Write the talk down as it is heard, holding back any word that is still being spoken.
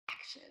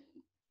introduction.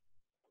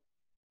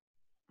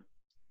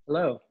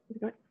 Hello.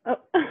 Oh,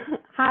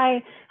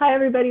 hi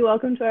everybody.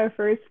 Welcome to our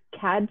first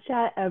CAD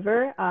chat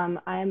ever.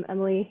 I'm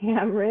Emily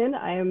Hamrin.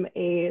 I'm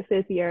a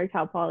fifth year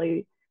Cal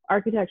Poly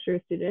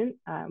architecture student,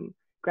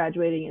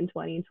 graduating in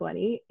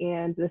 2020,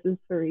 and this is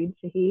Faríd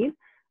Shahíd.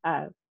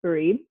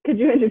 Faríd, could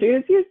you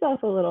introduce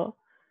yourself a little?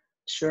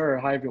 Sure.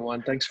 Hi,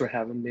 everyone. Thanks for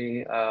having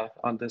me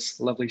on this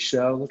lovely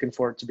show. Looking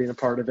forward to being a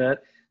part of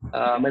it.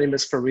 My name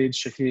is Faríd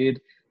Shahid.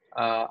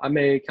 I'm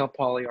a Cal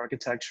Poly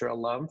architecture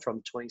alum from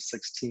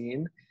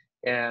 2016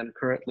 and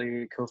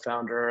currently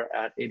co-founder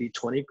at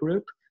 8020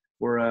 Group.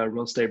 We're a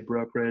real estate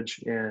brokerage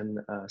in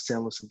San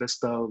Luis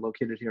Obispo,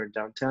 located here in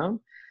downtown.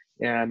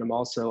 And I'm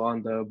also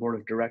on the board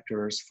of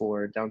directors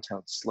for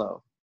Downtown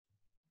SLO.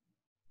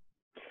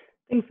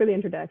 Thanks for the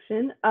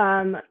introduction.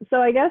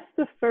 So I guess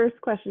the first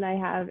question I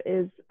have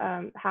is,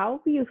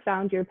 how you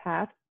found your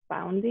path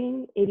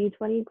founding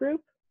 8020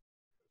 Group?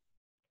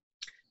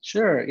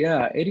 Sure,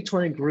 yeah,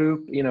 8020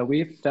 Group,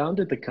 we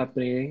founded the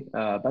company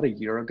about a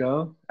year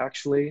ago,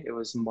 actually. It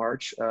was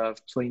March of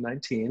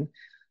 2019.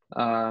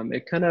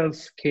 It kind of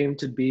came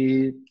to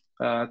be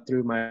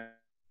through my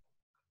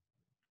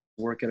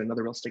work at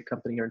another real estate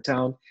company here in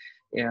town.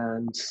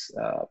 And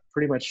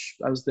pretty much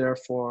I was there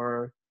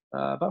for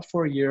about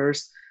 4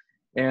 years.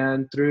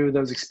 And through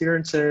those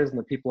experiences and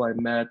the people I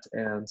met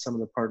and some of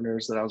the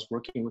partners that I was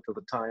working with at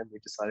the time, we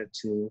decided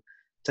to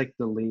take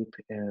the leap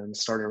and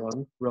start our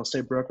own real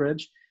estate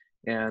brokerage.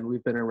 And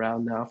we've been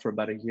around now for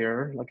about a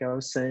year, like I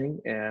was saying,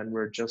 and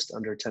we're just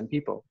under 10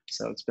 people.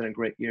 So it's been a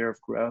great year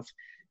of growth,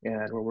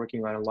 and we're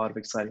working on a lot of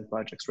exciting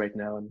projects right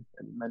now and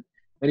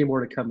many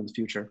more to come in the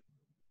future.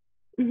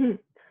 Mm-hmm.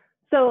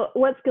 So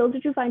what skills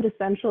did you find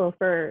essential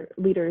for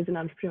leaders and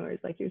entrepreneurs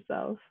like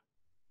yourself?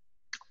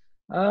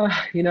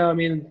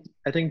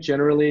 I think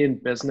generally in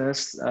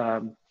business,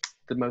 the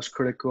most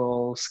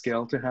critical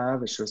skill to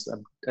have is just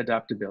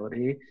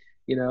adaptability.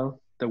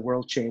 The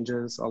world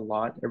changes a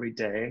lot every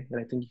day, and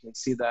I think you can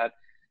see that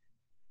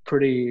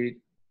pretty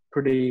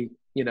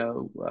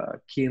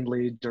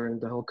keenly during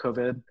the whole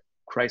COVID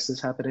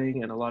crisis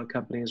happening, and a lot of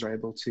companies are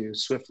able to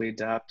swiftly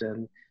adapt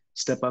and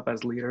step up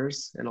as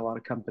leaders, and a lot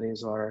of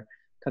companies are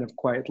kind of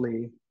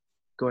quietly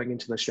going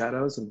into the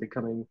shadows and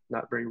becoming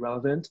not very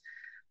relevant.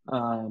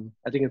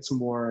 I think it's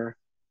more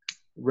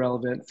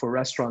relevant for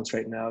restaurants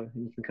right now.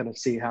 You can kind of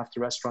see half the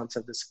restaurants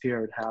have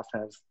disappeared, half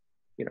have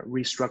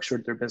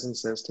restructured their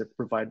businesses to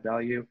provide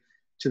value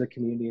to the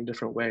community in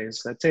different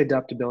ways. So I'd say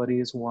adaptability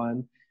is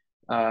one,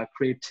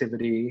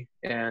 creativity,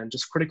 and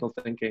just critical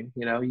thinking.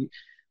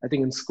 I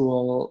think in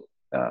school,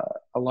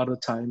 a lot of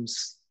the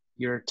times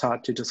you're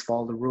taught to just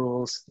follow the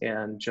rules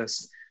and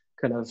just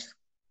kind of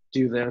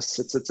do this.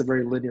 It's a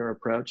very linear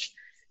approach.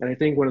 And I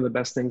think one of the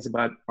best things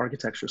about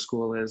architecture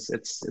school is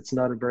it's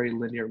not a very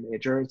linear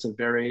major. It's a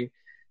very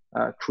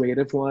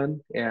creative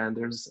one, and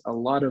there's a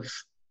lot of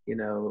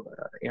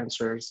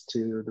answers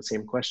to the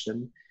same question,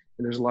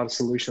 and there's a lot of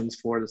solutions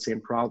for the same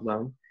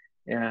problem.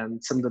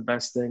 And some of the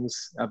best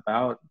things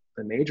about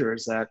the major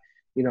is that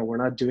we're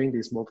not doing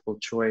these multiple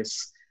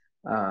choice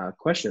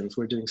questions.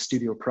 We're doing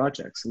studio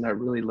projects, and that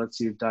really lets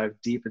you dive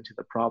deep into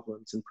the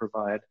problems and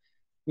provide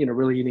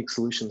really unique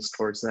solutions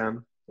towards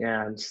them.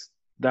 And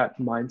that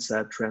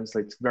mindset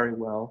translates very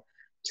well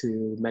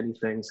to many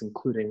things,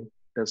 including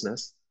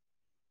business.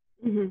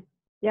 Mm-hmm.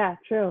 Yeah,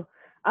 true.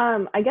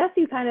 I guess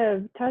you kind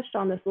of touched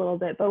on this a little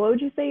bit, but what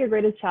would you say your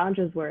greatest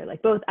challenges were,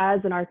 like both as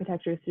an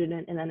architecture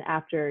student and then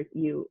after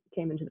you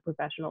came into the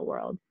professional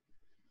world?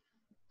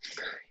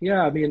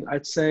 Yeah,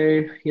 I'd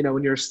say,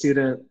 when you're a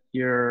student,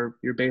 you're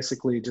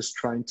basically just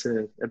trying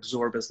to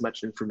absorb as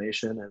much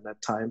information, and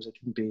at times it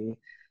can be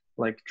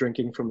like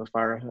drinking from a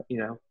fire,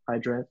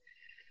 hydrant.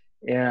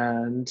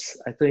 And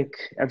I think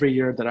every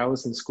year that I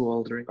was in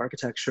school during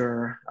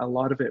architecture, a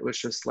lot of it was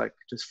just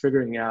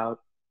figuring out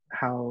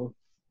how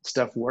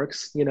stuff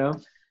works.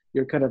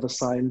 You're kind of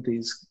assigned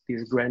these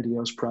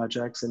grandiose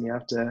projects, and you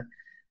have to,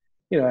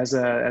 as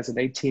an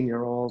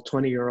 18-year-old,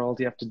 20-year-old,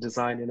 you have to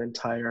design an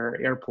entire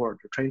airport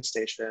or train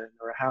station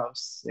or a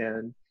house.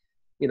 And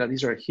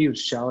these are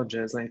huge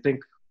challenges. And I think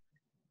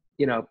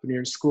when you're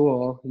in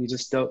school, you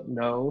just don't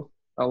know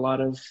a lot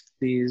of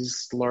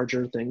these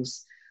larger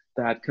things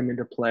that come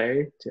into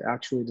play to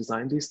actually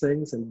design these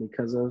things. And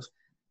because of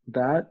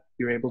that,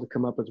 you're able to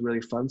come up with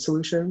really fun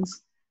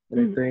solutions.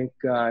 And I think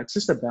it's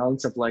just a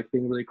balance of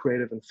being really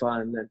creative and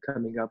fun and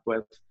coming up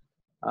with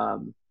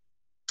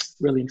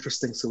really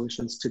interesting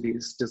solutions to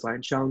these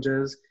design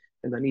challenges.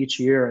 And then each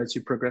year, as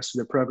you progress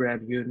through the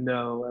program, you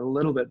know a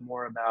little bit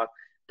more about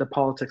the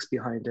politics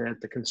behind it,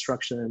 the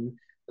construction,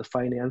 the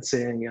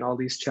financing, and all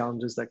these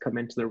challenges that come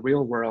into the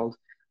real world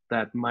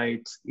that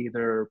might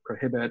either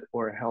prohibit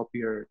or help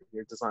your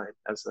design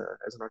as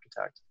an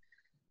architect.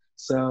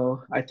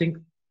 So I think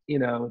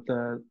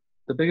the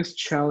biggest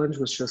challenge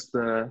was just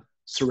the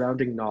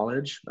surrounding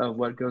knowledge of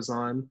what goes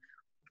on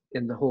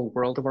in the whole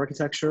world of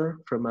architecture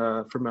from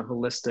a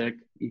holistic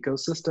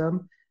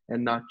ecosystem,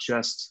 and not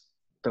just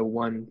the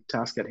one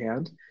task at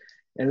hand.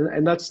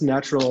 And that's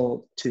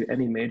natural to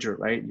any major,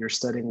 right? You're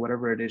studying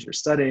whatever it is you're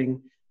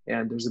studying,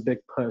 and there's a big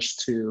push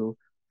to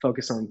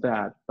focus on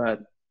that. But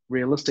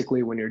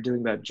realistically, when you're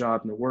doing that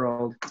job in the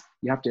world,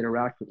 you have to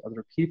interact with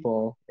other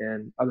people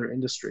and other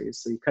industries.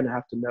 So you kind of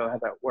have to know how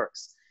that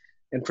works.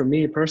 And for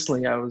me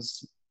personally, I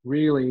was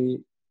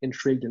really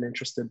intrigued and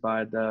interested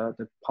by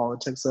the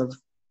politics of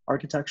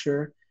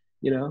architecture,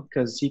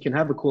 because you can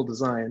have a cool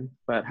design,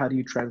 but how do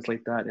you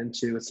translate that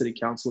into a city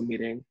council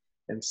meeting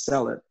and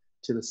sell it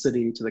to the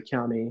city, to the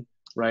county,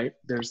 right?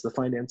 There's the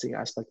financing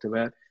aspect of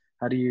it.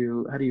 How do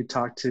you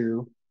talk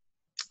to,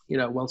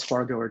 Wells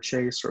Fargo or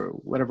Chase or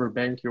whatever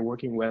bank you're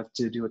working with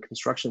to do a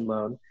construction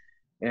loan?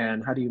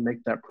 And how do you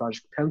make that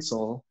project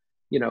pencil,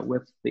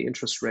 with the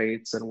interest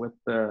rates and with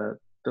the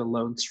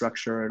loan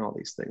structure and all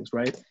these things,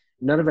 right?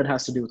 None of it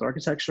has to do with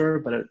architecture,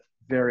 but it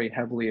very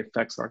heavily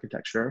affects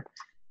architecture.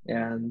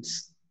 And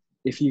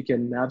if you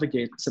can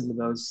navigate some of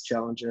those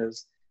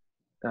challenges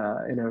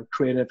in a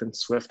creative and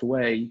swift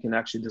way, you can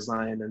actually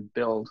design and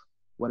build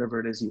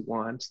whatever it is you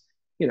want,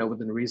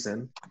 within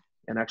reason,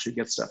 and actually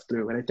get stuff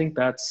through. And I think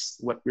that's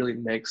what really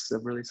makes a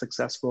really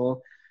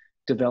successful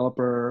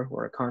developer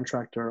or a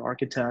contractor,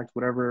 architect,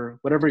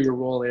 whatever your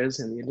role is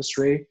in the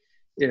industry,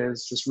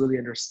 is just really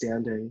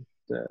understanding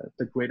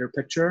the greater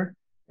picture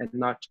and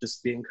not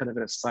just being kind of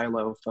in a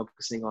silo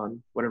focusing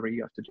on whatever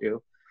you have to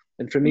do.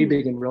 And for me,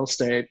 being in real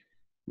estate,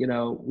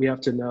 we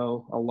have to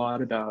know a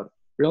lot about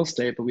real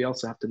estate, but we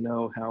also have to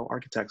know how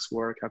architects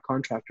work, how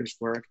contractors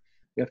work.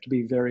 We have to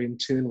be very in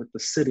tune with the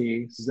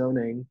city,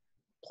 zoning,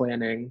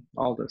 planning,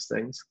 all those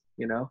things,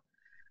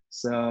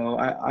 So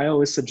I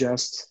always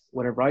suggest,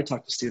 whenever I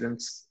talk to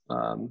students,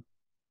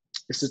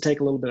 is to take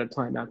a little bit of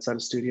time outside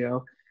of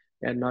studio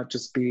and not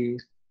just be,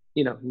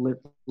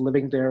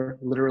 living there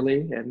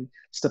literally, and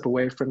step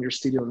away from your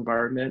studio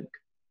environment,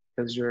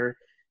 because your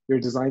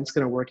design's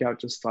going to work out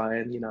just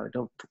fine.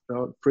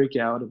 Don't freak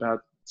out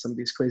about some of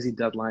these crazy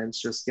deadlines.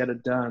 Just get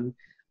it done,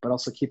 but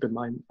also keep in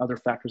mind other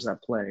factors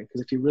at play.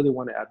 Because if you really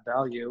want to add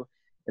value,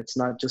 it's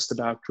not just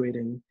about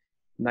creating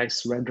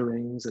nice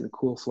renderings and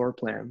cool floor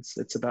plans.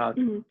 It's about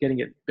getting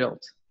it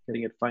built,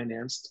 getting it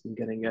financed, and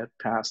getting it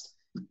passed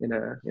in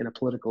a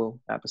political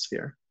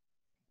atmosphere.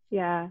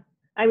 Yeah.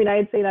 I mean,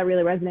 I'd say that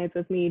really resonates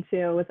with me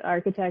too, with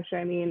architecture.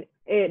 I mean,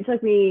 it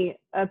took me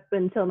up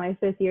until my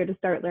 5th year to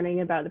start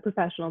learning about the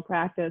professional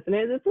practice. And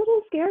it's a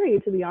little scary,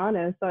 to be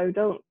honest. So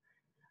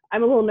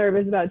I'm a little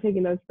nervous about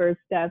taking those first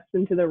steps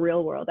into the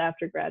real world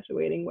after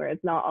graduating, where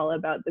it's not all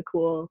about the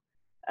cool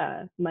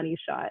money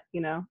shot,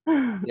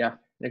 Yeah,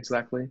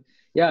 exactly.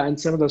 Yeah, and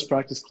some of those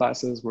practice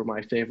classes were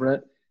my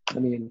favorite. I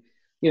mean,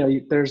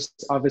 there's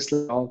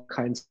obviously all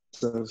kinds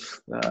of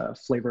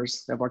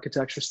flavors of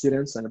architecture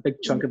students, and a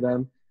big chunk of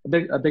them,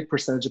 a big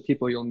percentage of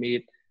people you'll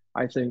meet,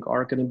 I think,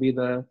 are going to be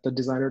the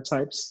designer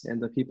types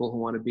and the people who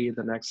want to be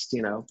the next,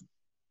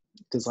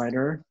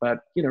 designer.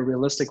 But,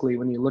 realistically,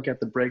 when you look at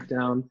the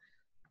breakdown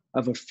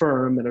of a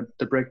firm and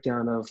the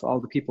breakdown of all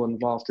the people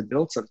involved to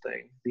build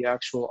something, the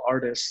actual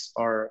artists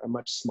are a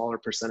much smaller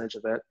percentage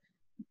of it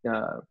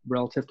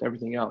relative to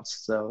everything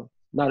else. So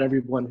not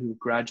everyone who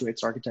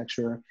graduates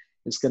architecture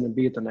is going to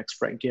be the next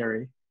Frank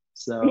Gehry.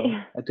 So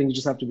yeah. I think you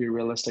just have to be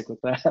realistic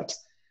with that.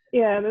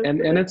 Yeah,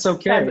 and it's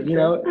okay.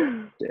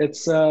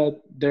 It's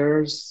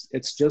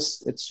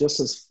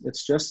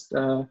just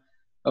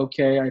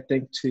okay, I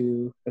think,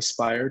 to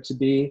aspire to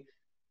be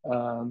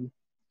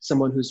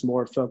someone who's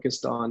more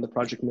focused on the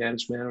project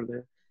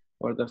management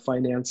or the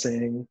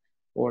financing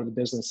or the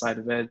business side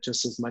of it,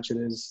 just as much as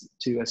it is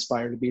to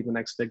aspire to be the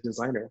next big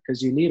designer,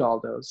 because you need all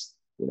those,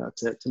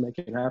 to make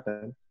it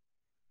happen.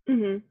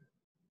 Mm-hmm.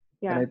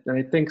 Yeah. And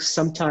I think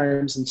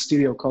sometimes in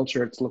studio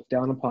culture, it's looked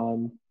down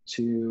upon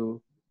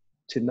to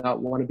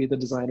not want to be the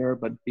designer,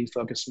 but be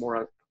focused more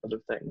on other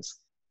things.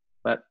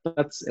 But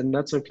that's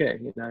okay.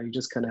 You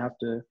just kind of have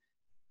to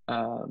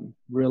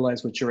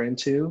realize what you're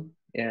into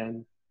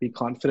and be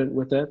confident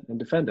with it and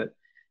defend it.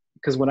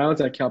 Because when I was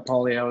at Cal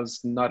Poly, I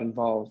was not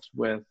involved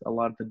with a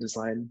lot of the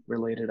design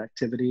related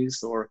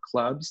activities or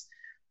clubs.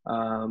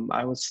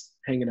 I was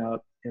hanging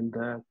out in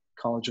the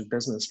College of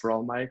Business for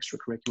all my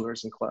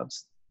extracurriculars and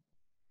clubs.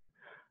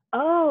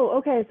 Oh,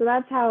 okay. So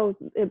that's how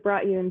it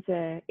brought you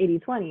into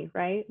 80/20,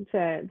 right?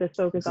 To the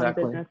focus on the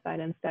business side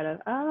instead of,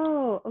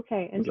 oh,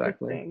 okay. Interesting.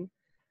 Exactly.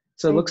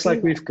 So it looks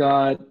like we've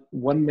got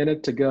 1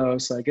 minute to go.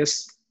 So I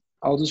guess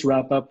I'll just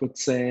wrap up with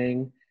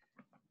saying,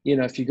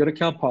 if you go to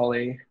Cal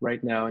Poly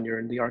right now and you're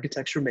in the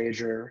architecture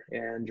major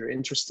and you're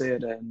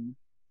interested in,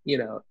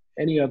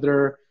 any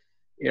other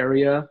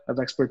area of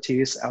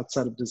expertise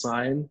outside of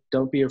design,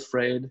 don't be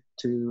afraid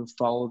to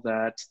follow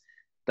that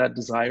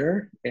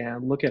desire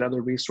and look at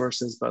other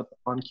resources both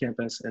on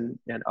campus and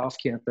off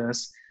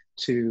campus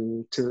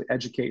to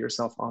educate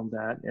yourself on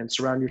that, and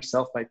surround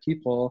yourself by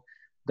people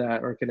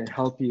that are going to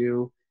help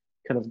you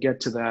kind of get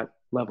to that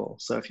level.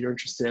 So if you're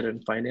interested in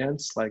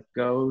finance, like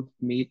go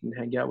meet and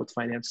hang out with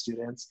finance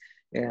students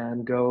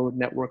and go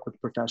network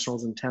with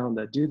professionals in town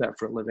that do that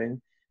for a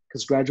living,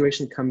 because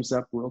graduation comes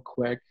up real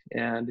quick.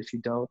 And if you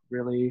don't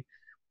really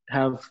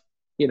have,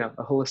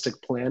 a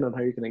holistic plan on how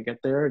you're going to get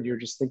there and you're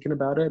just thinking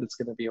about it, it's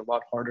going to be a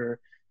lot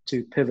harder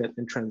to pivot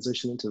and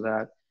transition into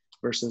that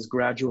versus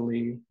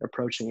gradually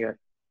approaching it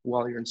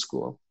while you're in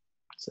school.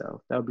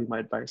 So that would be my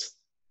advice.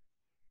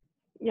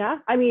 Yeah,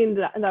 I mean,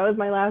 that was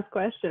my last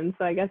question,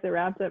 so I guess it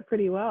wraps up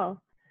pretty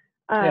well.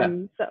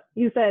 So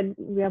you said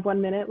we have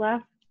 1 minute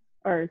left,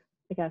 or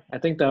I guess. I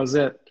think that was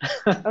it.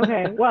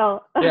 Okay,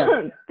 well,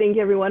 yeah. Thank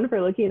you everyone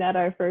for looking at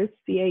our first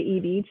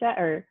CAED chat,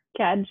 or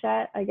CAD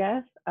chat, I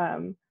guess.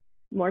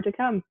 More to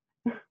come.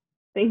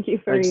 Thank you,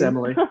 Faríd. Thanks,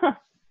 Emily.